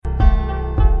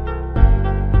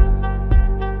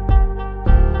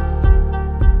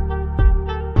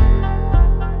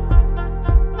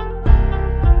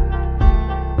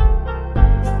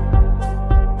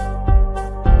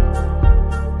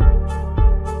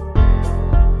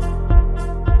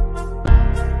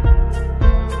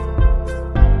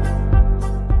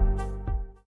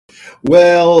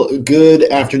Well, good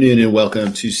afternoon and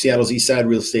welcome to Seattle's Eastside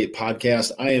Real Estate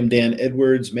Podcast. I am Dan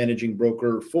Edwards, managing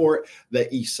broker for the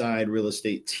Eastside Real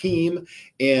Estate team.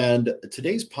 And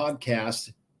today's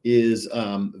podcast is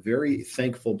a very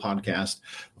thankful podcast.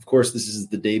 Of course, this is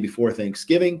the day before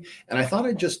Thanksgiving, and I thought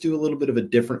I'd just do a little bit of a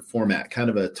different format, kind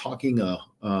of a talking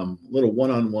little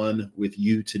one-on-one with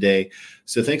you today.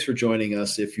 So thanks for joining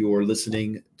us. If you're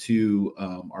listening to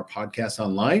our podcast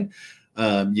online,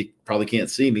 you probably can't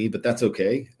see me, but that's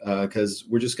okay because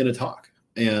we're just going to talk.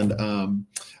 And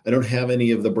I don't have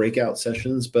any of the breakout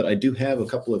sessions, but I do have a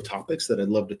couple of topics that I'd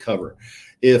love to cover.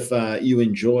 If you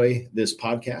enjoy this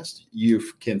podcast, you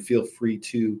can feel free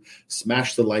to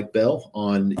smash the like bell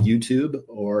on YouTube,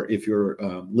 or if you're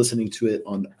listening to it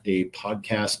on a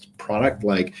podcast product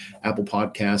like Apple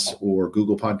Podcasts or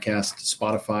Google Podcasts,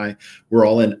 Spotify, we're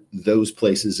all in those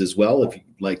places as well. If you'd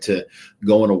like to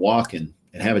go on a walk and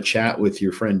have a chat with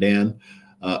your friend Dan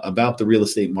about the real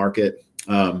estate market.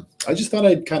 I just thought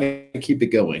I'd kind of keep it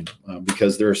going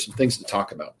because there are some things to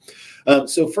talk about.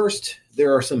 So first,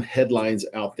 there are some headlines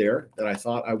out there that I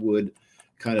thought I would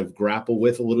kind of grapple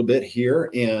with a little bit here.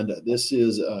 And this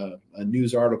is a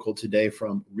news article today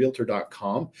from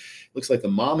Realtor.com. Looks like the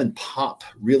mom and pop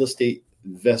real estate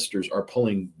investors are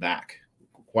pulling back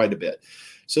quite a bit.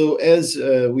 So as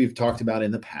we've talked about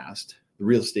in the past, the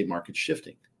real estate market's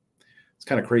shifting. It's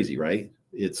kind of crazy, right?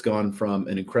 It's gone from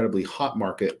an incredibly hot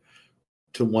market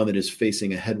to one that is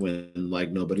facing a headwind like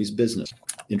nobody's business.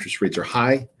 Interest rates are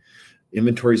high,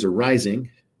 inventories are rising,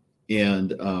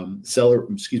 and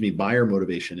buyer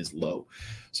motivation is low.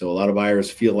 So a lot of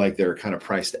buyers feel like they're kind of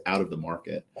priced out of the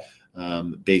market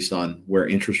based on where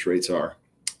interest rates are.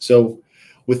 So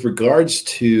with regards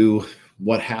to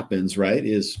what happens, right,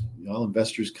 is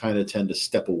investors kind of tend to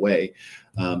step away,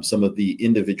 some of the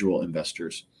individual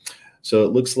investors. So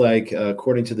it looks like,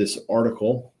 according to this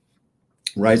article,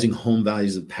 rising home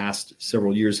values of the past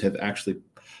several years have actually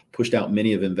pushed out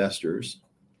many of investors.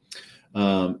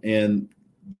 And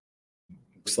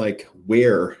looks like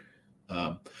where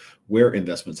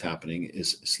investment's happening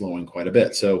is slowing quite a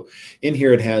bit. So in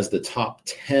here, it has the top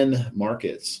 10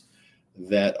 markets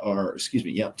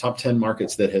top 10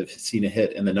 markets that have seen a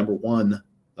hit. And the number one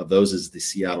of those is the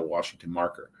Seattle, Washington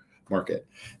market.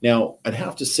 Now, I'd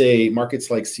have to say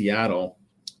markets like Seattle,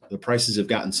 the prices have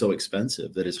gotten so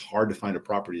expensive that it's hard to find a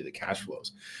property that cash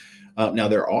flows. Now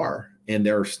there are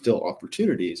still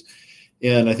opportunities.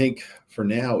 And I think for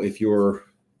now, if you're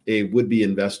a would-be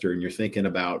investor and you're thinking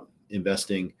about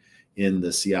investing in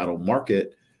the Seattle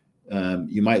market,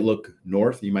 you might look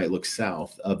north, you might look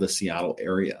south of the Seattle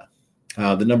area.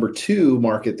 The number two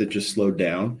market that just slowed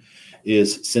down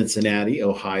is Cincinnati,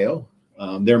 Ohio.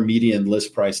 Their median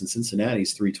list price in Cincinnati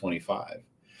is $325.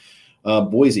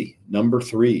 Boise, number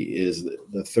three, is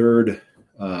the third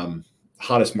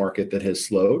hottest market that has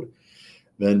slowed.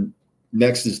 Then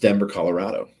next is Denver,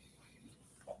 Colorado.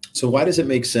 So why does it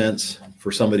make sense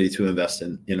for somebody to invest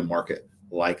in a market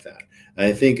like that? And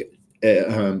I think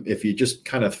if you just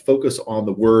kind of focus on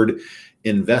the word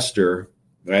investor,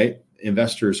 right?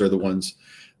 Investors are the ones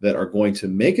that are going to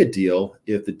make a deal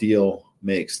if the deal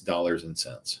makes dollars and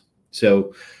cents.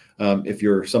 So if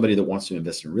you're somebody that wants to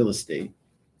invest in real estate,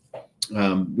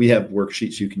 we have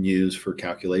worksheets you can use for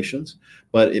calculations,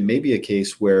 but it may be a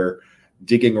case where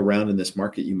digging around in this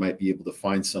market, you might be able to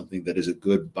find something that is a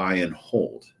good buy and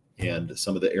hold. And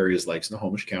some of the areas like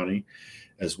Snohomish County,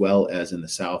 as well as in the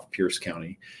South, Pierce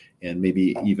County, and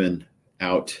maybe even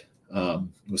out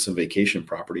with some vacation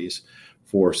properties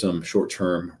for some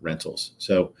short-term rentals.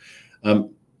 So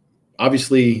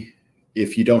obviously,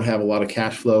 if you don't have a lot of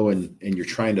cash flow and you're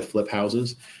trying to flip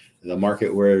houses, the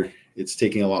market where it's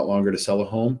taking a lot longer to sell a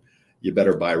home, you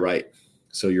better buy right.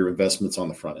 So your investment's on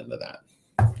the front end of that.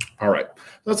 All right.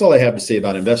 That's all I have to say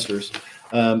about investors.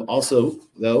 Also,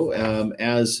 though,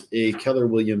 as a Keller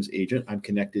Williams agent, I'm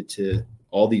connected to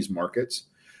all these markets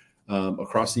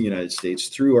across the United States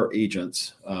through our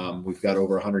agents. We've got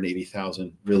over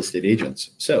 180,000 real estate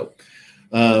agents. So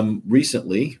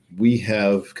recently, we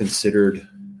have considered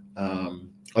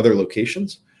other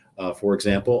locations. For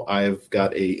example, I've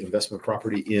got a investment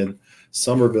property in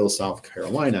Summerville, South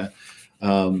Carolina,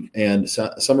 and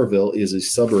Summerville is a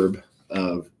suburb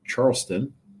of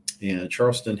Charleston, and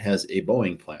Charleston has a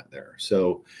Boeing plant there.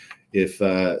 So if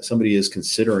somebody is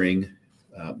considering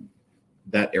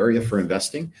that area for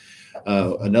investing,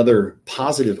 another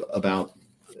positive about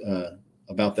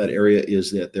that area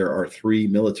is that there are 3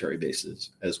 military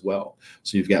bases as well.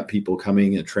 So you've got people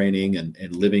coming and training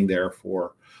and living there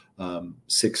for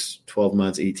 6, 12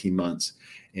 months, 18 months.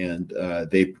 And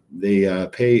they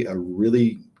pay a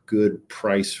really good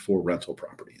price for rental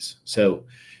properties. So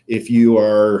if you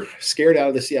are scared out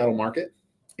of the Seattle market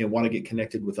and want to get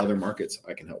connected with other markets,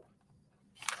 I can help.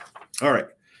 All right.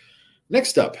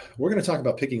 Next up, we're going to talk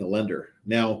about picking a lender.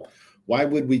 Now, why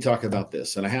would we talk about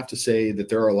this? And I have to say that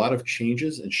there are a lot of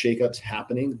changes and shakeups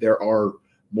happening. There are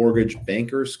mortgage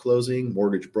bankers closing,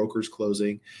 mortgage brokers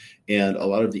closing, and a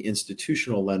lot of the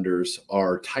institutional lenders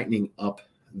are tightening up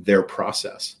their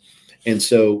process. And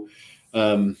so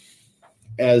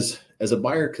as a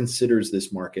buyer considers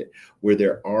this market where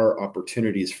there are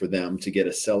opportunities for them to get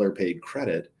a seller paid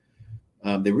credit,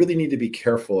 they really need to be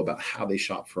careful about how they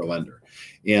shop for a lender.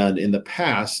 And in the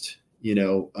past,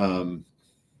 now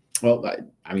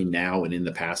and in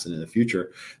the past and in the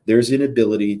future, there's an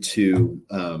ability to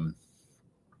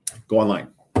go online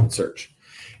and search.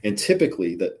 And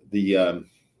typically the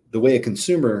way a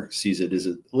consumer sees it is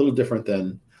a little different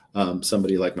than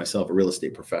somebody like myself, a real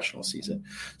estate professional, sees it.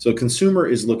 So a consumer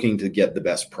is looking to get the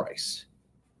best price.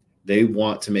 They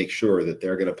want to make sure that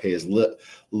they're going to pay as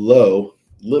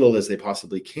little as they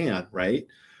possibly can, right,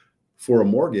 for a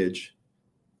mortgage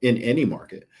in any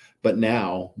market. But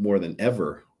now more than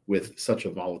ever, with such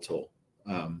a volatile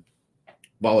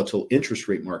interest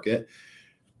rate market,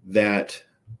 that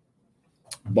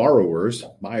buyers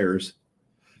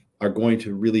are going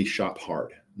to really shop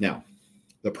hard. Now,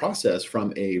 the process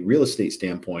from a real estate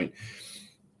standpoint,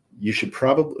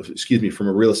 from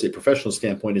a real estate professional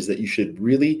standpoint, is that you should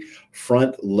really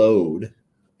front load.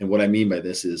 And what I mean by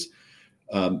this is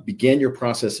begin your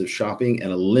process of shopping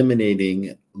and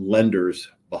eliminating lenders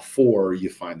before you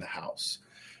find the house.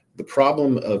 The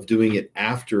problem of doing it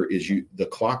after is the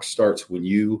clock starts when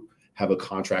you have a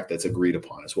contract that's agreed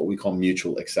upon. It's what we call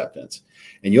mutual acceptance.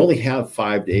 And you only have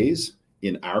 5 days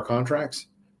in our contracts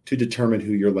to determine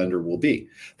who your lender will be.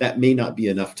 That may not be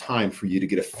enough time for you to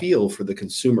get a feel for the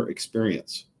customer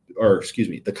experience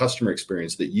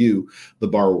that you, the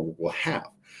borrower, will have,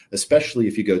 especially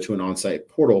if you go to an on-site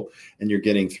portal and you're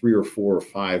getting 3 or 4 or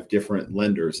 5 different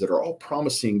lenders that are all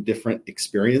promising different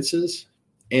experiences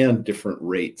and different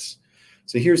rates.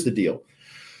 So here's the deal.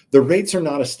 The rates are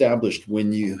not established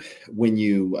when you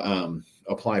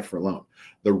apply for a loan.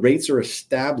 The rates are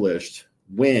established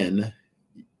when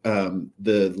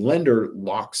the lender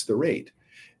locks the rate.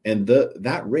 And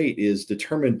that rate is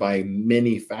determined by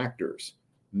many factors.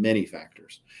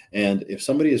 And if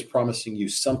somebody is promising you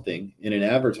something in an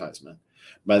advertisement,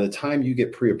 by the time you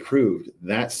get pre-approved,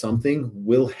 that something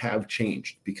will have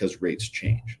changed because rates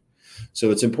change.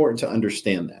 So it's important to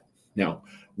understand that. Now,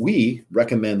 we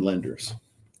recommend lenders.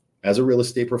 As a real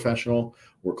estate professional,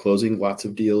 we're closing lots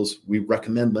of deals. We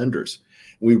recommend lenders.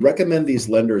 We recommend these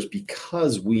lenders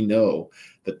because we know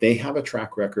that they have a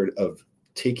track record of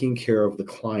taking care of the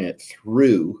client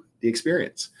through the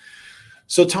experience.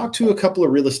 So talk to a couple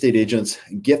of real estate agents,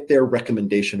 get their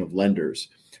recommendation of lenders.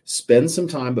 Spend some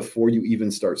time before you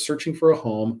even start searching for a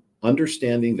home,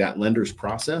 understanding that lender's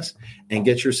process, and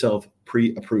get yourself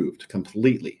pre-approved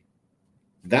completely.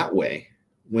 That way,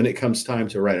 when it comes time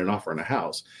to write an offer on a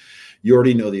house, you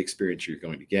already know the experience you're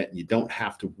going to get, and you don't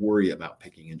have to worry about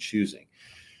picking and choosing.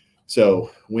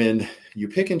 So when you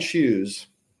pick and choose,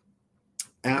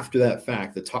 after that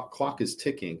fact, the clock is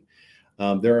ticking.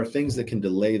 There are things that can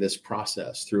delay this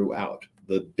process throughout.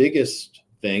 The biggest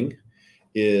thing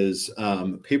is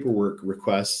paperwork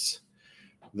requests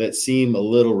that seem a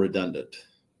little redundant.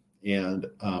 And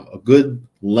a good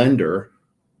lender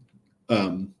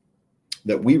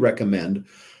that we recommend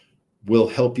will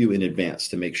help you in advance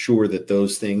to make sure that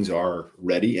those things are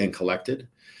ready and collected.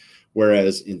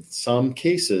 Whereas in some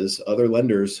cases, other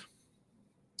lenders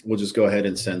will just go ahead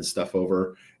and send stuff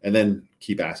over and then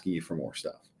keep asking you for more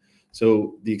stuff.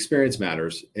 So the experience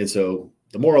matters. And so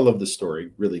the moral of the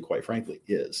story, really, quite frankly,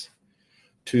 is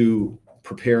to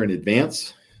prepare in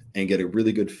advance and get a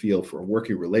really good feel for a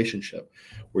working relationship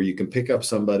where you can pick up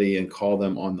somebody and call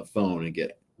them on the phone and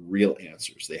get real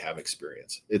answers. They have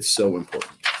experience. It's so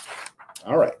important.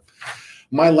 All right.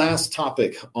 My last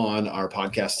topic on our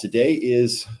podcast today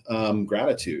is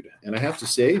gratitude. And I have to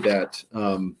say that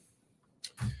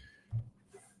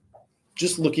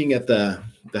just looking at the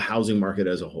housing market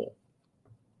as a whole,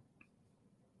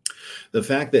 the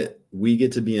fact that we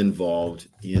get to be involved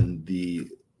in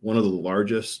one of the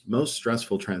largest, most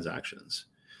stressful transactions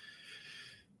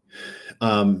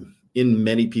in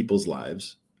many people's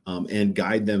lives, and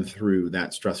guide them through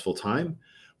that stressful time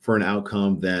for an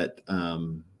outcome that,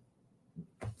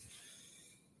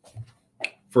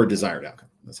 for a desired outcome.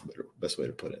 That's the best way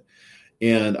to put it.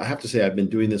 And I have to say, I've been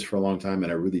doing this for a long time,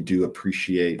 and I really do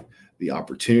appreciate the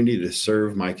opportunity to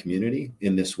serve my community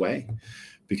in this way,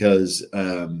 because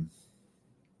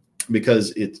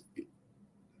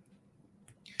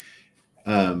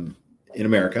In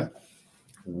America,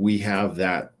 we have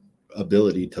that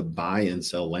ability to buy and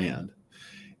sell land.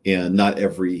 And not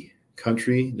every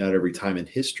country, not every time in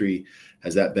history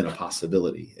has that been a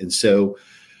possibility. And so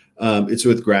it's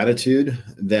with gratitude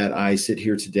that I sit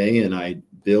here today and I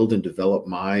build and develop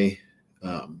my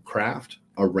craft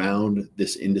around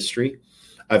this industry.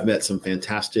 I've met some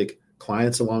fantastic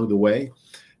clients along the way,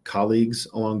 colleagues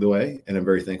along the way, and I'm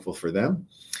very thankful for them.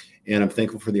 And I'm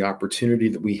thankful for the opportunity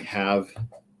that we have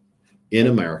in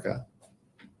America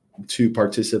to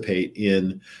participate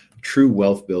in true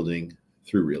wealth building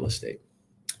through real estate.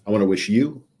 I want to wish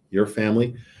you, your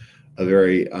family, a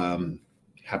very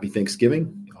happy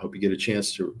Thanksgiving. I hope you get a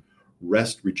chance to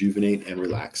rest, rejuvenate, and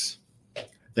relax.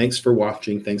 Thanks for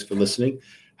watching. Thanks for listening.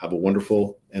 Have a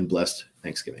wonderful and blessed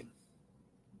Thanksgiving.